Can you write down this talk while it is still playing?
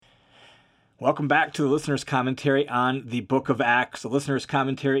Welcome back to the Listener's Commentary on the Book of Acts. The Listener's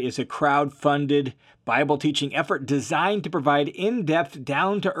Commentary is a crowd-funded Bible teaching effort designed to provide in-depth,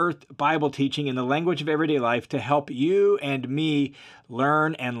 down-to-earth Bible teaching in the language of everyday life to help you and me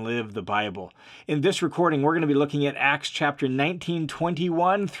learn and live the Bible. In this recording, we're going to be looking at Acts chapter 19,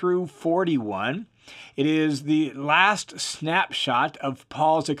 21 through 41. It is the last snapshot of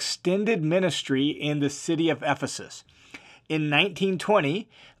Paul's extended ministry in the city of Ephesus. In 1920,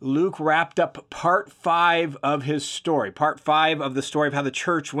 Luke wrapped up part 5 of his story, part 5 of the story of how the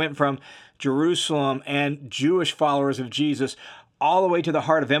church went from Jerusalem and Jewish followers of Jesus all the way to the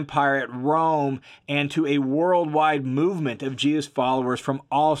heart of empire at Rome and to a worldwide movement of Jesus followers from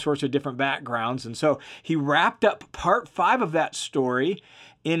all sorts of different backgrounds. And so he wrapped up part 5 of that story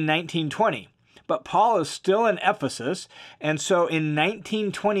in 1920. But Paul is still in Ephesus, and so in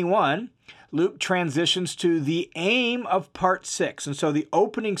 1921, Luke transitions to the aim of part 6. And so the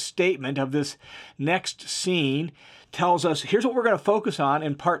opening statement of this next scene tells us, here's what we're going to focus on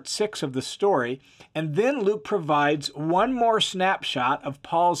in part 6 of the story. And then Luke provides one more snapshot of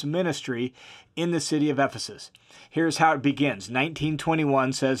Paul's ministry in the city of Ephesus. Here's how it begins.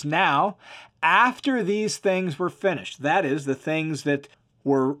 1921 says, "Now, after these things were finished," that is, the things that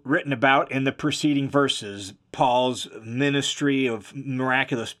were written about in the preceding verses, Paul's ministry of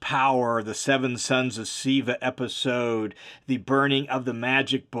miraculous power, the 7 sons of Sceva episode, the burning of the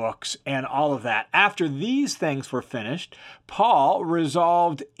magic books, and all of that. After these things were finished, Paul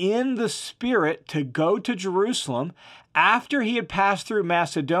resolved in the Spirit to go to Jerusalem after he had passed through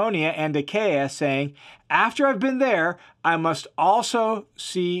Macedonia and Achaia, saying, "After I've been there, I must also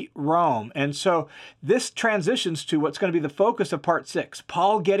see Rome." And so this transitions to what's going to be the focus of part 6,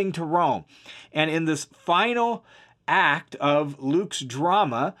 Paul getting to Rome. And in this final act of Luke's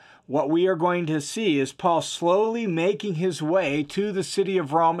drama, what we are going to see is Paul slowly making his way to the city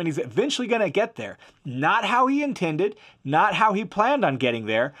of Rome, and he's eventually going to get there. Not how he intended, not how he planned on getting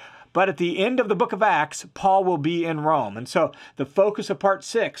there, but at the end of the book of Acts, Paul will be in Rome. And so the focus of part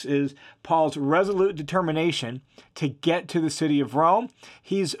 6 is Paul's resolute determination to get to the city of Rome.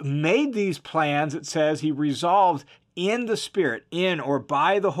 He's made these plans. It says he resolved in the Spirit, in or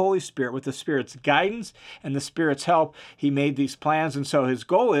by the Holy Spirit, with the Spirit's guidance and the Spirit's help, he made these plans. And so his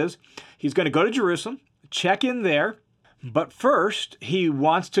goal is he's going to go to Jerusalem, check in there, but first, he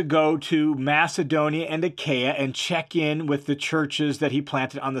wants to go to Macedonia and Achaia and check in with the churches that he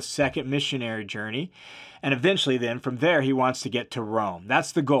planted on the second missionary journey. And eventually then, from there, he wants to get to Rome.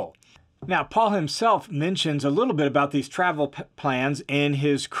 That's the goal. Now, Paul himself mentions a little bit about these travel plans in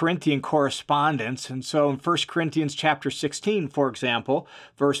his Corinthian correspondence. And so in 1 Corinthians chapter 16, for example,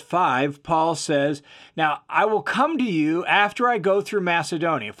 verse 5, Paul says, "Now I will come to you after I go through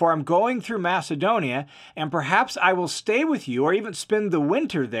Macedonia, for I'm going through Macedonia, and perhaps I will stay with you or even spend the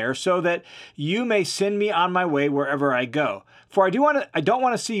winter there so that you may send me on my way wherever I go. For I don't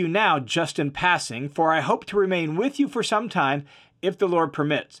want to see you now just in passing, for I hope to remain with you for some time, if the Lord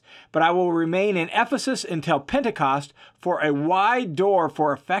permits. But I will remain in Ephesus until Pentecost, for a wide door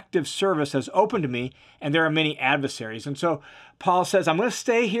for effective service has opened to me, and there are many adversaries." And so Paul says, I'm going to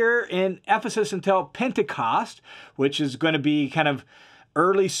stay here in Ephesus until Pentecost, which is going to be kind of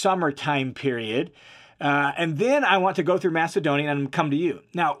early summertime period. And then I want to go through Macedonia and come to you.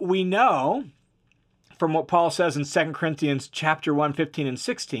 Now, we know from what Paul says in 2 Corinthians chapter 1, 15 and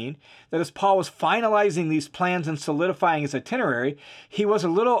 16, that as Paul was finalizing these plans and solidifying his itinerary, he was a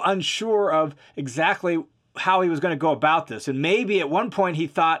little unsure of exactly how he was going to go about this. And maybe at one point he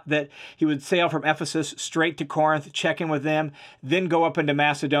thought that he would sail from Ephesus straight to Corinth, check in with them, then go up into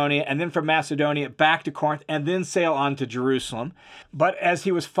Macedonia, and then from Macedonia back to Corinth, and then sail on to Jerusalem. But as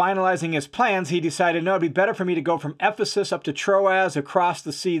he was finalizing his plans, he decided, no, it'd be better for me to go from Ephesus up to Troas, across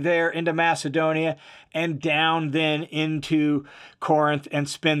the sea there, into Macedonia, and down then into Corinth and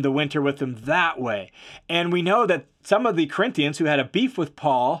spend the winter with them that way. And we know that some of the Corinthians who had a beef with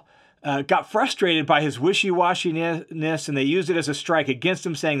Paul got frustrated by his wishy-washiness, and they used it as a strike against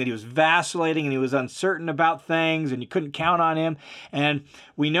him, saying that he was vacillating and he was uncertain about things and you couldn't count on him. And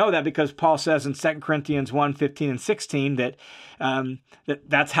we know that because Paul says in 2 Corinthians 1, 15 and 16 that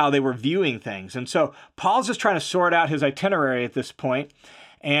that's how they were viewing things. And so Paul's just trying to sort out his itinerary at this point.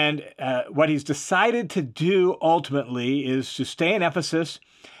 And what he's decided to do ultimately is to stay in Ephesus.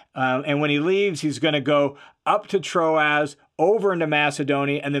 And when he leaves, he's going to go up to Troas, over into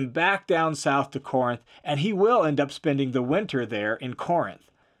Macedonia, and then back down south to Corinth. And he will end up spending the winter there in Corinth.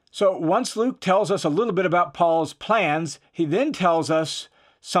 So once Luke tells us a little bit about Paul's plans, he then tells us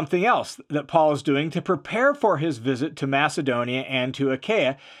something else that Paul is doing to prepare for his visit to Macedonia and to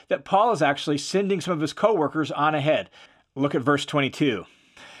Achaia, that Paul is actually sending some of his co-workers on ahead. Look at verse 22.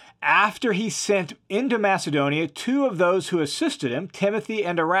 After he sent into Macedonia two of those who assisted him, Timothy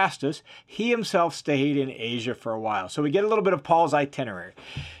and Erastus, he himself stayed in Asia for a while. So we get a little bit of Paul's itinerary.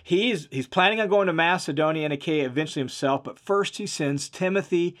 He's planning on going to Macedonia and Achaia eventually himself, but first he sends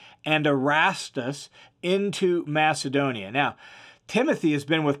Timothy and Erastus into Macedonia. Now, Timothy has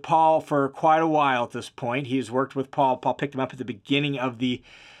been with Paul for quite a while at this point. He's worked with Paul. Paul picked him up at the beginning of the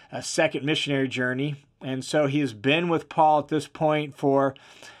second missionary journey. And so he has been with Paul at this point for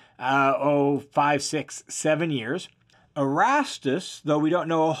 5, 6, 7 years. Erastus, though we don't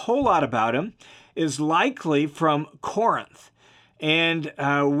know a whole lot about him, is likely from Corinth. And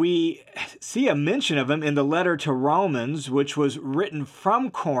we see a mention of him in the letter to Romans, which was written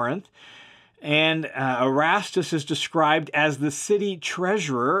from Corinth. And Erastus is described as the city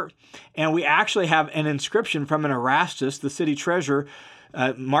treasurer. And we actually have an inscription from an Erastus, the city treasurer,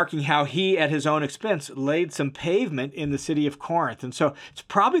 marking how he, at his own expense, laid some pavement in the city of Corinth. And so it's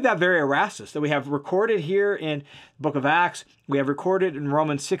probably that very Erastus that we have recorded here in the book of Acts, we have recorded in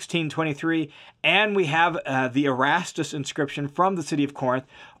Romans 16:23, and we have the Erastus inscription from the city of Corinth,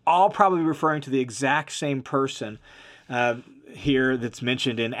 all probably referring to the exact same person here that's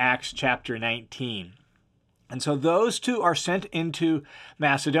mentioned in Acts chapter 19. And so those two are sent into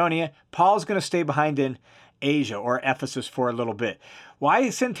Macedonia. Paul's going to stay behind in Asia or Ephesus for a little bit. Why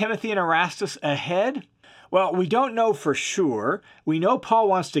send Timothy and Erastus ahead? Well, we don't know for sure. We know Paul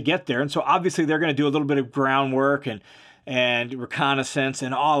wants to get there, and so obviously they're going to do a little bit of groundwork and reconnaissance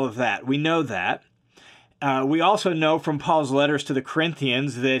and all of that. We know that. We also know from Paul's letters to the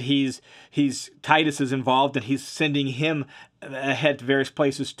Corinthians that Titus is involved and he's sending him ahead to various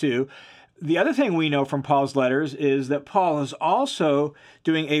places too. The other thing we know from Paul's letters is that Paul is also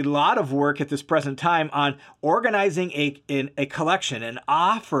doing a lot of work at this present time on organizing a collection, an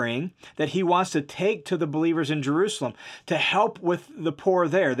offering that he wants to take to the believers in Jerusalem to help with the poor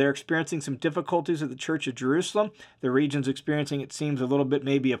there. They're experiencing some difficulties at the church of Jerusalem. The region's experiencing, it seems, a little bit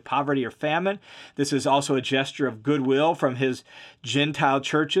maybe of poverty or famine. This is also a gesture of goodwill from his Gentile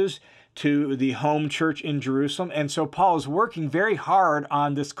churches to the home church in Jerusalem. And so Paul is working very hard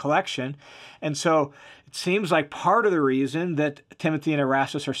on this collection. And so it seems like part of the reason that Timothy and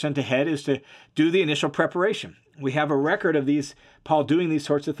Erastus are sent ahead is to do the initial preparation. We have a record of Paul doing these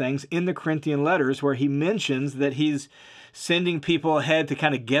sorts of things in the Corinthian letters where he mentions that he's sending people ahead to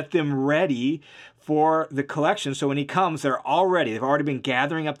kind of get them ready for the collection. So when he comes, they're all ready. They've already been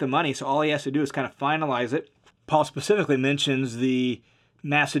gathering up the money. So all he has to do is kind of finalize it. Paul specifically mentions the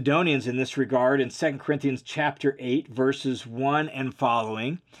Macedonians in this regard in 2 Corinthians chapter 8, verses 1 and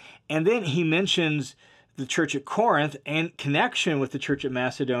following. And then he mentions the church at Corinth in connection with the church at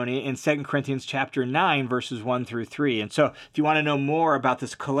Macedonia in 2 Corinthians chapter 9, verses 1 through 3. And so if you want to know more about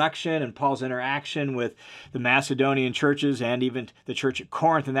this collection and Paul's interaction with the Macedonian churches and even the church at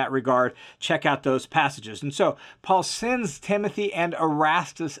Corinth in that regard, check out those passages. And so Paul sends Timothy and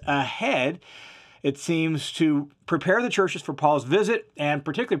Erastus ahead, it seems, to prepare the churches for Paul's visit and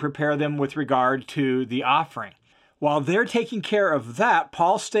particularly prepare them with regard to the offering. While they're taking care of that,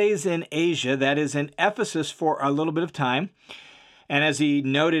 Paul stays in Asia, that is in Ephesus, for a little bit of time. And as he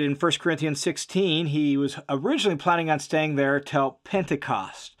noted in 1 Corinthians 16, he was originally planning on staying there till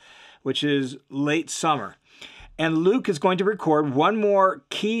Pentecost, which is late summer. And Luke is going to record one more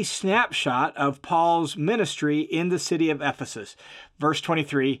key snapshot of Paul's ministry in the city of Ephesus. Verse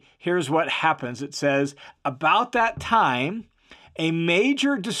 23, here's what happens. It says, "About that time, a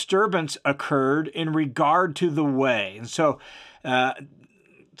major disturbance occurred in regard to the way." And so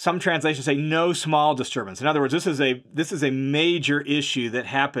some translations say no small disturbance. In other words, this is a major issue that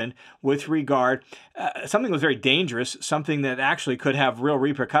happened with regard, something was very dangerous, something that actually could have real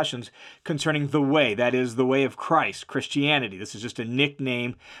repercussions concerning the way, that is the way of Christ, Christianity. This is just a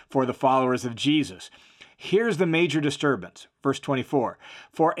nickname for the followers of Jesus. Here's the major disturbance, verse 24.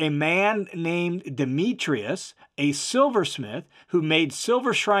 "For a man named Demetrius, a silversmith, who made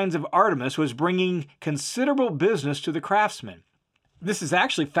silver shrines of Artemis, was bringing considerable business to the craftsmen." This is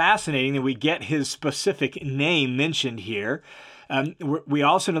actually fascinating that we get his specific name mentioned here. We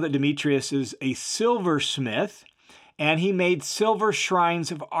also know that Demetrius is a silversmith, and he made silver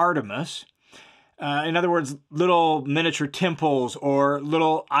shrines of Artemis. In other words, little miniature temples or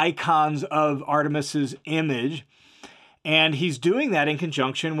little icons of Artemis's image. And he's doing that in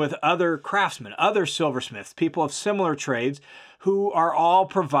conjunction with other craftsmen, other silversmiths, people of similar trades, who are all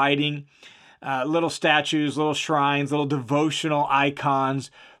providing little statues, little shrines, little devotional icons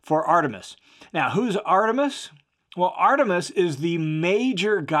for Artemis. Now, who's Artemis? Well, Artemis is the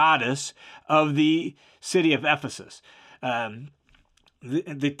major goddess of the city of Ephesus.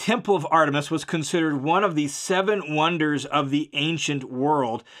 The Temple of Artemis was considered one of the 7 wonders of the ancient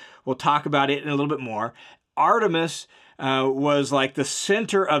world. We'll talk about it in a little bit more. Artemis was like the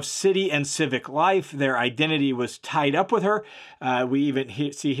center of city and civic life. Their identity was tied up with her. We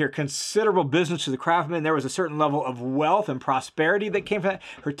even see here considerable business to the craftsmen. There was a certain level of wealth and prosperity that came from that.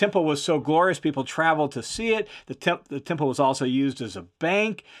 Her temple was so glorious, people traveled to see it. The temple was also used as a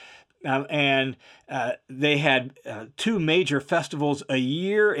bank. And they had 2 major festivals a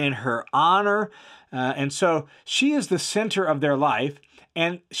year in her honor. And so she is the center of their life,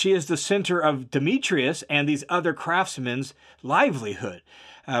 and she is the center of Demetrius and these other craftsmen's livelihood.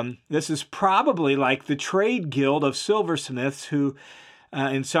 This is probably like the trade guild of silversmiths who,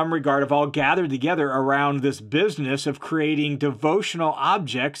 in some regard, have all gathered together around this business of creating devotional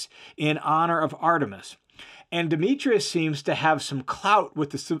objects in honor of Artemis. And Demetrius seems to have some clout with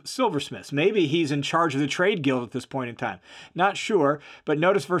the silversmiths. Maybe he's in charge of the trade guild at this point in time. Not sure, but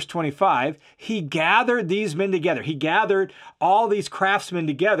notice verse 25. He gathered these men together. He gathered all these craftsmen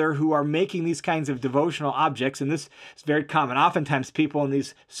together who are making these kinds of devotional objects. And this is very common. Oftentimes people in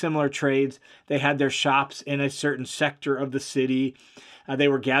these similar trades, they had their shops in a certain sector of the city. They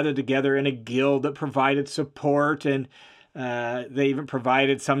were gathered together in a guild that provided support, and they even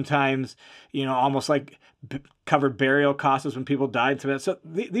provided sometimes, almost like covered burial costs when people died. So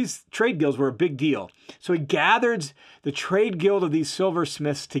these trade guilds were a big deal. So he gathered the trade guild of these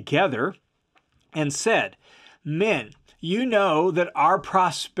silversmiths together and said, "Men, you know that our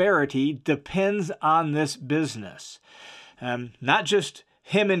prosperity depends on this business." Not just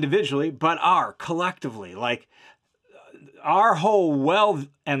him individually, but collectively. Like our whole wealth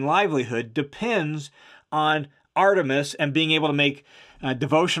and livelihood depends on Artemis and being able to make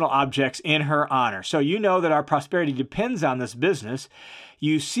devotional objects in her honor. So you know that our prosperity depends on this business.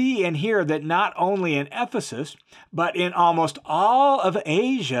 You see and hear that not only in Ephesus, but in almost all of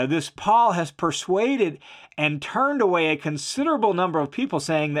Asia, this Paul has persuaded and turned away a considerable number of people,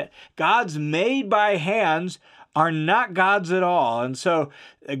 saying that gods made by hands are not gods at all. And so,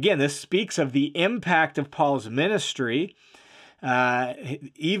 again, this speaks of the impact of Paul's ministry.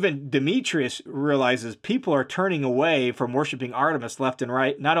 Even Demetrius realizes people are turning away from worshiping Artemis left and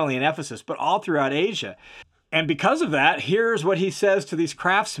right, not only in Ephesus, but all throughout Asia. And because of that, here's what he says to these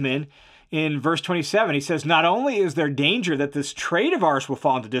craftsmen in verse 27. He says, "Not only is there danger that this trade of ours will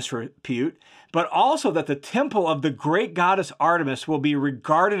fall into disrepute, but also that the temple of the great goddess Artemis will be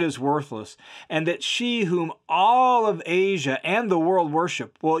regarded as worthless, and that she whom all of Asia and the world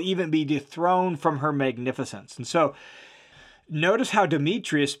worship will even be dethroned from her magnificence." And so, notice how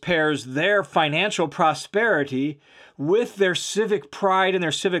Demetrius pairs their financial prosperity with their civic pride and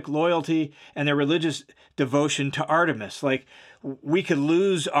their civic loyalty and their religious devotion to Artemis. Like, we could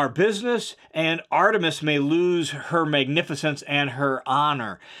lose our business and Artemis may lose her magnificence and her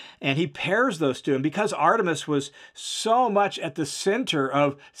honor. And he pairs those two. And because Artemis was so much at the center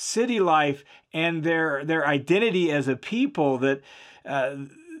of city life and their identity as a people, that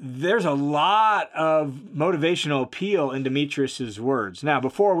there's a lot of motivational appeal in Demetrius's words. Now,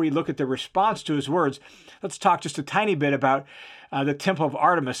 before we look at the response to his words, let's talk just a tiny bit about the temple of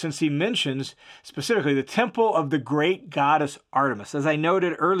Artemis, since he mentions specifically the temple of the great goddess Artemis. As I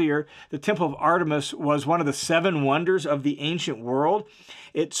noted earlier, the temple of Artemis was one of the 7 wonders of the ancient world.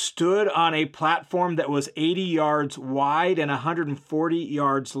 It stood on a platform that was 80 yards wide and 140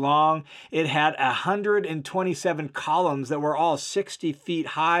 yards long. It had 127 columns that were all 60 feet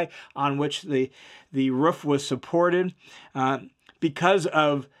high, on which the roof was supported. Because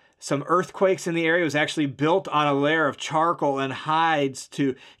of some earthquakes in the area, it was actually built on a layer of charcoal and hides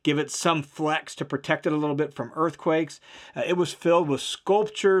to give it some flex to protect it a little bit from earthquakes. It was filled with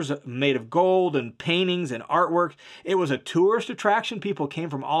sculptures made of gold and paintings and artwork. It was a tourist attraction. People came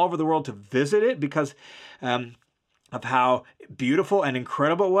from all over the world to visit it because of how beautiful and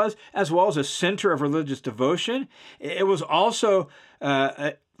incredible it was, as well as a center of religious devotion. It was also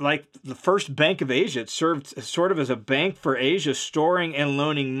like the first bank of Asia. It served sort of as a bank for Asia, storing and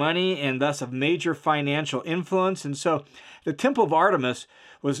loaning money, and thus of major financial influence. And so the Temple of Artemis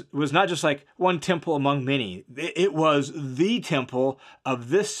was not just like one temple among many. It was the temple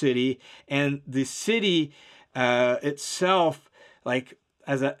of this city, and the city itself, like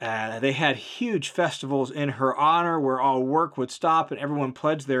they had huge festivals in her honor where all work would stop and everyone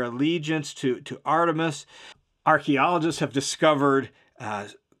pledged their allegiance to Artemis. Archaeologists have discovered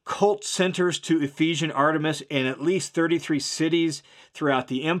cult centers to Ephesian Artemis in at least 33 cities throughout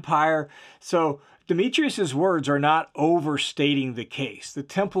the empire. So Demetrius's words are not overstating the case. The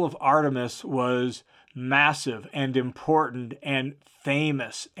Temple of Artemis was massive and important and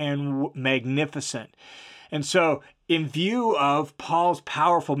famous and magnificent. And so in view of Paul's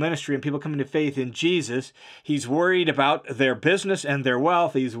powerful ministry and people coming to faith in Jesus, he's worried about their business and their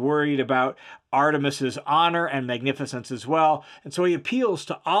wealth. He's worried about Artemis's honor and magnificence as well. And so he appeals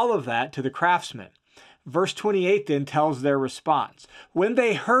to all of that to the craftsmen. Verse 28 then tells their response. When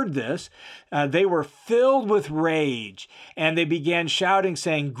they heard this, they were filled with rage, and they began shouting,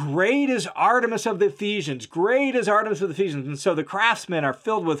 saying, "Great is Artemis of the Ephesians! Great is Artemis of the Ephesians!" And so the craftsmen are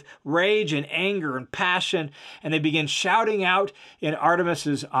filled with rage and anger and passion, and they begin shouting out in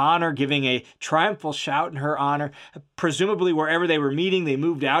Artemis's honor, giving a triumphal shout in her honor. Presumably wherever they were meeting, they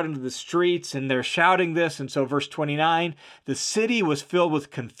moved out into the streets, and they're shouting this. And so verse 29, the city was filled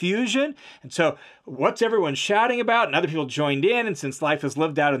with confusion. And so what's everyone shouting about? And other people joined in, and since life is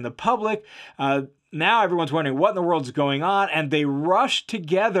lived out in the public, now everyone's wondering what in the world's going on, and they rushed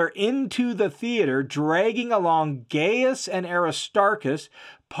together into the theater, dragging along Gaius and Aristarchus,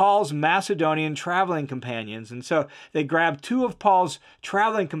 Paul's Macedonian traveling companions. And so they grabbed two of Paul's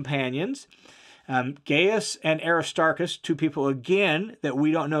traveling companions, Gaius and Aristarchus, two people, again, that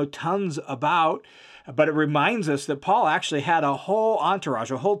we don't know tons about, but it reminds us that Paul actually had a whole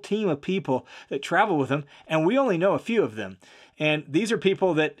entourage, a whole team of people that traveled with him, and we only know a few of them. And these are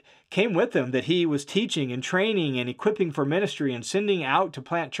people that came with him, that he was teaching and training and equipping for ministry and sending out to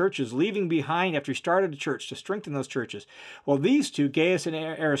plant churches, leaving behind after he started a church to strengthen those churches. Well, these two, Gaius and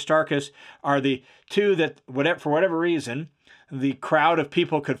Aristarchus, are the two that, for whatever reason, the crowd of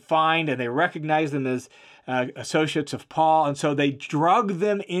people could find, and they recognized them as associates of Paul, and so they drug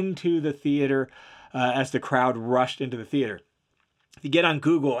them into the theater as the crowd rushed into the theater. If you get on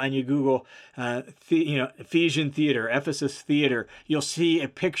Google and you Google, Ephesian theater, Ephesus theater, you'll see a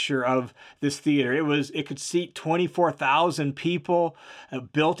picture of this theater. It could seat 24,000 people,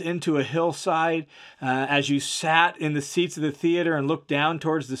 built into a hillside. As you sat in the seats of the theater and looked down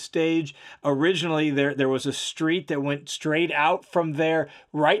towards the stage, originally there was a street that went straight out from there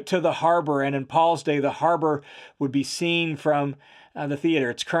right to the harbor. And in Paul's day, the harbor would be seen from the theater.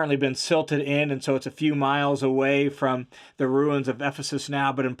 It's currently been silted in, and so it's a few miles away from the ruins of Ephesus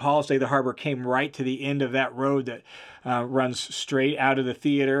now. But in Paul's day, the harbor came right to the end of that road that runs straight out of the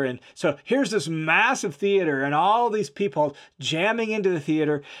theater. And so here's this massive theater, and all these people jamming into the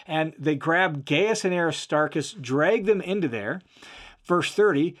theater, and they grab Gaius and Aristarchus, drag them into there. Verse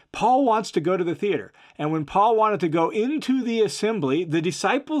 30, Paul wants to go to the theater. And when Paul wanted to go into the assembly, the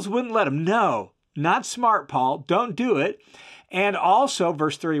disciples wouldn't let him. No, not smart, Paul. Don't do it. And also,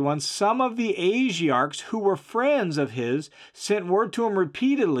 verse 31, some of the Asiarchs who were friends of his sent word to him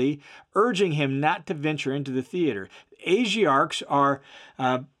repeatedly, urging him not to venture into the theater. Asiarchs are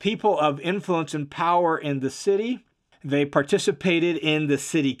people of influence and power in the city. They participated in the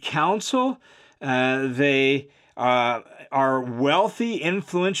city council. They are wealthy,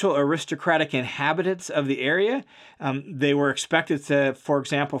 influential, aristocratic inhabitants of the area. They were expected to, for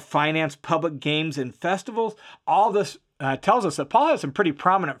example, finance public games and festivals. All this tells us that Paul has some pretty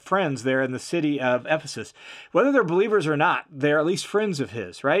prominent friends there in the city of Ephesus. Whether they're believers or not, they're at least friends of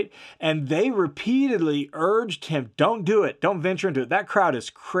his, right? And they repeatedly urged him, don't do it, don't venture into it. That crowd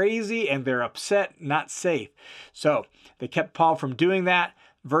is crazy and they're upset, not safe. So they kept Paul from doing that.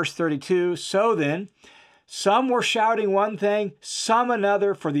 Verse 32, so then, some were shouting one thing, some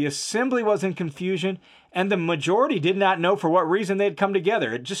another, for the assembly was in confusion, and the majority did not know for what reason they had come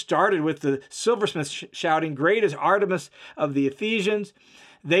together. It just started with the silversmiths shouting, "Great is Artemis of the Ephesians."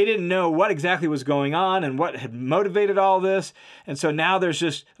 They didn't know what exactly was going on and what had motivated all this. And so now there's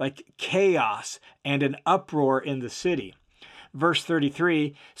just like chaos and an uproar in the city. Verse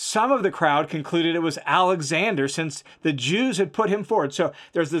 33, some of the crowd concluded it was Alexander, since the Jews had put him forward. So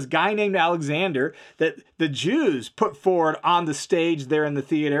there's this guy named Alexander that the Jews put forward on the stage there in the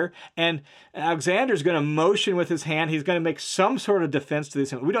theater. And Alexander's going to motion with his hand. He's going to make some sort of defense to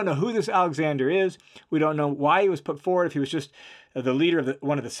this. We don't know who this Alexander is. We don't know why he was put forward, if he was just the leader of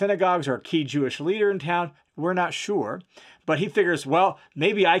one of the synagogues or a key Jewish leader in town. We're not sure. But he figures, well,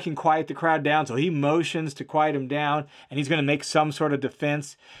 maybe I can quiet the crowd down. So he motions to quiet him down, and he's going to make some sort of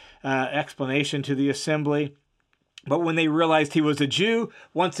defense explanation to the assembly. But when they realized he was a Jew,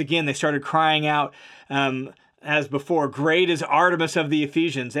 once again, they started crying out, as before, "Great is Artemis of the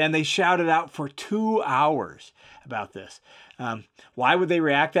Ephesians." And they shouted out for 2 hours about this. Why would they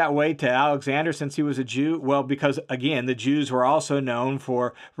react that way to Alexander since he was a Jew? Well, because, again, the Jews were also known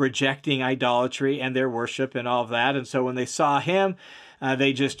for rejecting idolatry and their worship and all of that. And so when they saw him,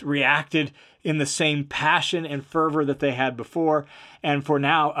 they just reacted in the same passion and fervor that they had before. And for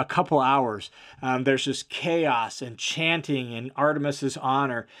now, a couple hours, there's just chaos and chanting in Artemis's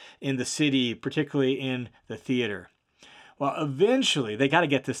honor in the city, particularly in the theater. Well, eventually, they got to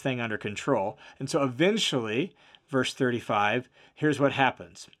get this thing under control. And so eventually, verse 35, here's what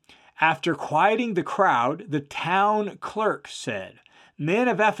happens. After quieting the crowd, the town clerk said, "Men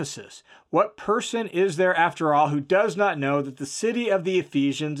of Ephesus, what person is there after all who does not know that the city of the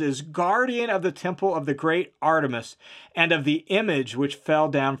Ephesians is guardian of the temple of the great Artemis and of the image which fell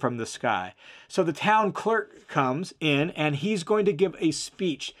down from the sky?" So the town clerk comes in and he's going to give a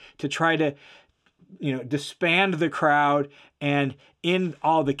speech to try to, disband the crowd and end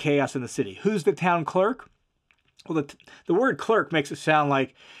all the chaos in the city. Who's the town clerk? Well, the word clerk makes it sound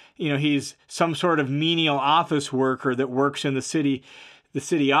like, he's some sort of menial office worker that works in the city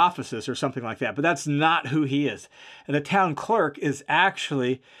offices or something like that. But that's not who he is. And the town clerk is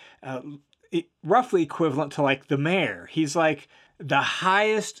actually roughly equivalent to like the mayor. He's like the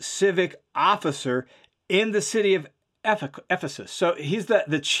highest civic officer in the city of Ephesus. So he's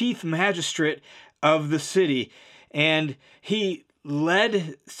the chief magistrate of the city. And he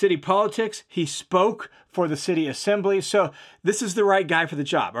led city politics. He spoke for the city assembly. So this is the right guy for the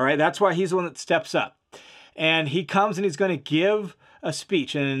job, all right? That's why he's the one that steps up. And he comes and he's going to give a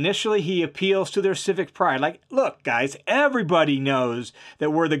speech. And initially he appeals to their civic pride. Like, look, guys, everybody knows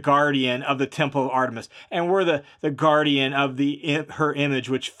that we're the guardian of the temple of Artemis. And we're the guardian of her image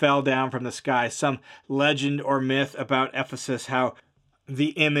which fell down from the sky. Some legend or myth about Ephesus, how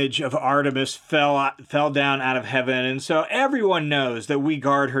the image of Artemis fell down out of heaven. And so everyone knows that we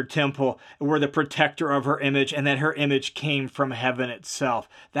guard her temple, we're the protector of her image, and that her image came from heaven itself.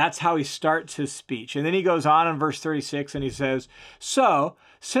 That's how he starts his speech. And then he goes on in verse 36 and he says, "So,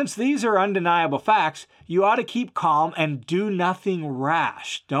 since these are undeniable facts, you ought to keep calm and do nothing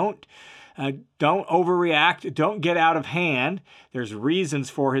rash." Don't overreact. Don't get out of hand. There's reasons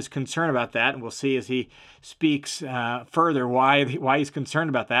for his concern about that, and we'll see as he speaks further why he's concerned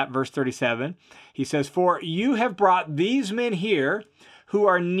about that. Verse 37, he says, "For you have brought these men here who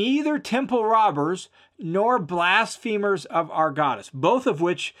are neither temple robbers nor blasphemers of our goddess," both of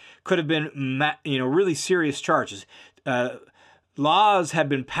which could have been really serious charges. Laws have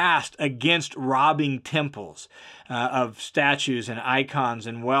been passed against robbing temples of statues and icons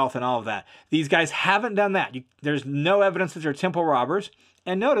and wealth and all of that. These guys haven't done that. There's no evidence that they're temple robbers.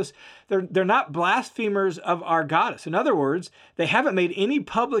 And notice, they're not blasphemers of our goddess. In other words, they haven't made any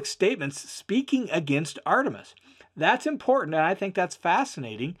public statements speaking against Artemis. That's important, and I think that's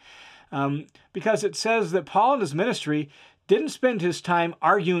fascinating because it says that Paul and his ministry didn't spend his time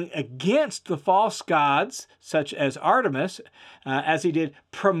arguing against the false gods, such as Artemis, as he did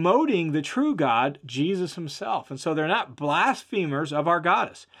promoting the true God, Jesus himself. And so they're not blasphemers of our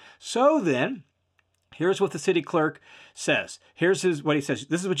goddess. So then, here's what the city clerk says. Here's what he says.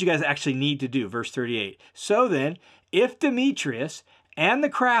 This is what you guys actually need to do, verse 38. "So then, if Demetrius and the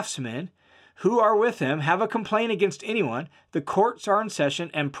craftsmen who are with him have a complaint against anyone, the courts are in session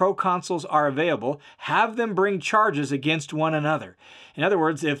and proconsuls are available. Have them bring charges against one another." In other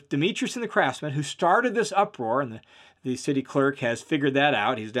words, if Demetrius and the craftsmen who started this uproar, and the city clerk has figured that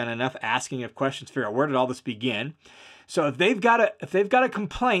out, he's done enough asking of questions to figure out where did all this begin. So if they've got a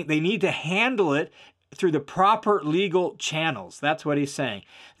complaint, they need to handle it through the proper legal channels. That's what he's saying.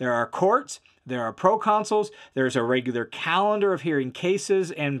 There are courts. There are proconsuls. There's a regular calendar of hearing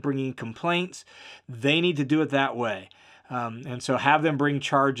cases and bringing complaints. They need to do it that way. And so have them bring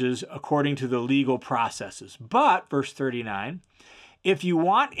charges according to the legal processes. But, verse 39, if you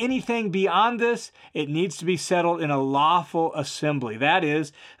want anything beyond this, it needs to be settled in a lawful assembly. That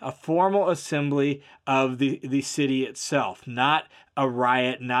is, a formal assembly of the city itself, not a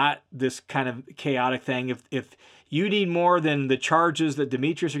riot, not this kind of chaotic thing. If you need more than the charges that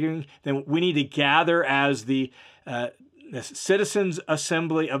Demetrius are giving, then we need to gather as the citizens'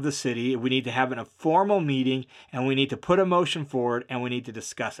 assembly of the city. We need to have a formal meeting, and we need to put a motion forward, and we need to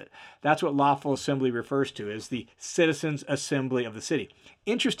discuss it. That's what lawful assembly refers to, as the citizens' assembly of the city.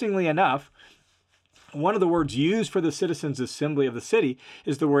 Interestingly enough, one of the words used for the citizens' assembly of the city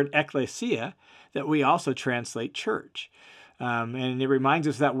is the word ecclesia, that we also translate church. And it reminds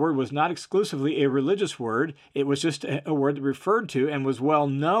us that word was not exclusively a religious word. It was just a word that referred to and was well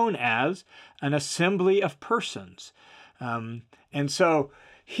known as an assembly of persons. And so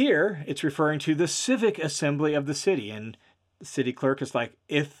here it's referring to the civic assembly of the city. And the city clerk is like,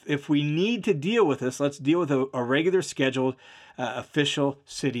 if we need to deal with this, let's deal with a regular scheduled official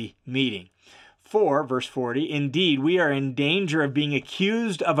city meeting. For, verse 40, indeed, we are in danger of being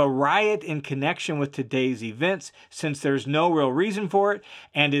accused of a riot in connection with today's events, since there's no real reason for it,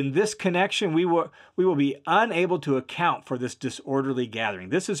 and in this connection, we will be unable to account for this disorderly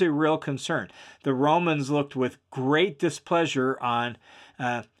gathering. This is a real concern. The Romans looked with great displeasure on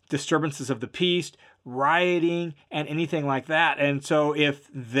disturbances of the peace, rioting, and anything like that. And so if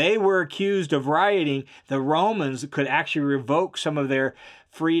they were accused of rioting, the Romans could actually revoke some of their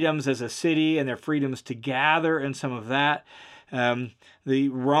freedoms as a city and their freedoms to gather and some of that. The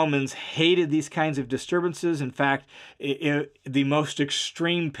Romans hated these kinds of disturbances. In fact, the most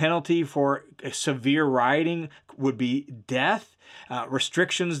extreme penalty for severe rioting would be death.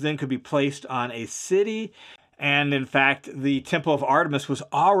 Restrictions then could be placed on a city. And in fact, the Temple of Artemis was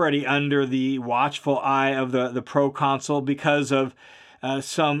already under the watchful eye of the proconsul because of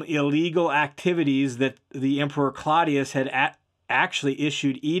some illegal activities that the Emperor Claudius had actually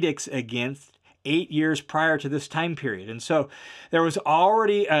issued edicts against 8 years prior to this time period. And so there was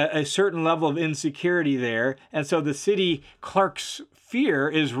already a certain level of insecurity there. And so the city clerk's fear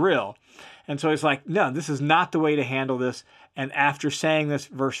is real. And so it's like, no, this is not the way to handle this. And after saying this,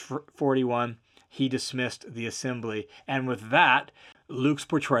 verse 41, he dismissed the assembly. And with that, Luke's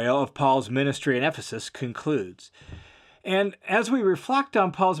portrayal of Paul's ministry in Ephesus concludes. And as we reflect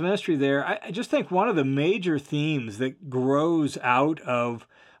on Paul's ministry there, I just think one of the major themes that grows out of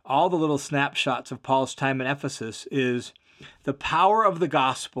all the little snapshots of Paul's time in Ephesus is the power of the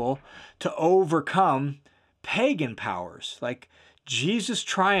gospel to overcome pagan powers. Like Jesus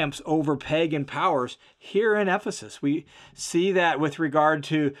triumphs over pagan powers here in Ephesus. We see that with regard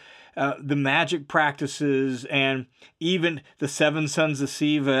to the magic practices and even the seven sons of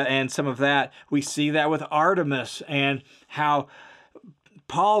Siva and some of that. We see that with Artemis and how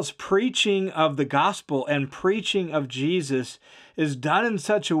Paul's preaching of the gospel and preaching of Jesus is done in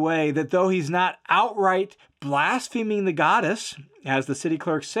such a way that though he's not outright blaspheming the goddess, as the city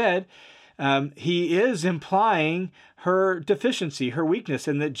clerk said, he is implying her deficiency, her weakness,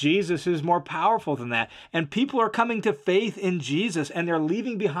 and that Jesus is more powerful than that. And people are coming to faith in Jesus, and they're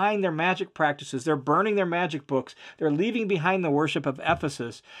leaving behind their magic practices. They're burning their magic books. They're leaving behind the worship of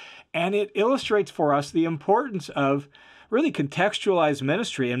Ephesus. And it illustrates for us the importance of really contextualized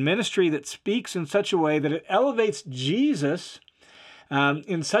ministry, and ministry that speaks in such a way that it elevates Jesus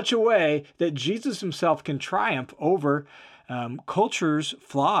in such a way that Jesus himself can triumph over culture's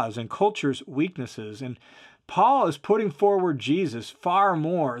flaws and culture's weaknesses. And Paul is putting forward Jesus far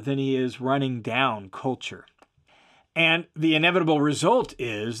more than he is running down culture. And the inevitable result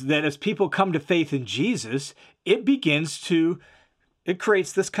is that as people come to faith in Jesus, it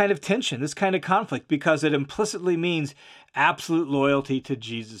creates this kind of tension, this kind of conflict, because it implicitly means absolute loyalty to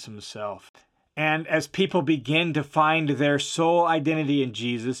Jesus himself. And as people begin to find their sole identity in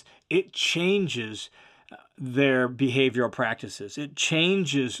Jesus, it changes their behavioral practices. It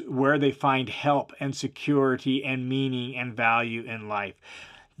changes where they find help and security and meaning and value in life.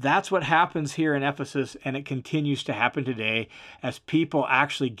 That's what happens here in Ephesus, and it continues to happen today. As people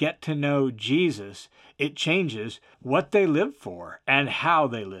actually get to know Jesus, it changes what they live for and how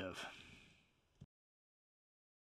they live.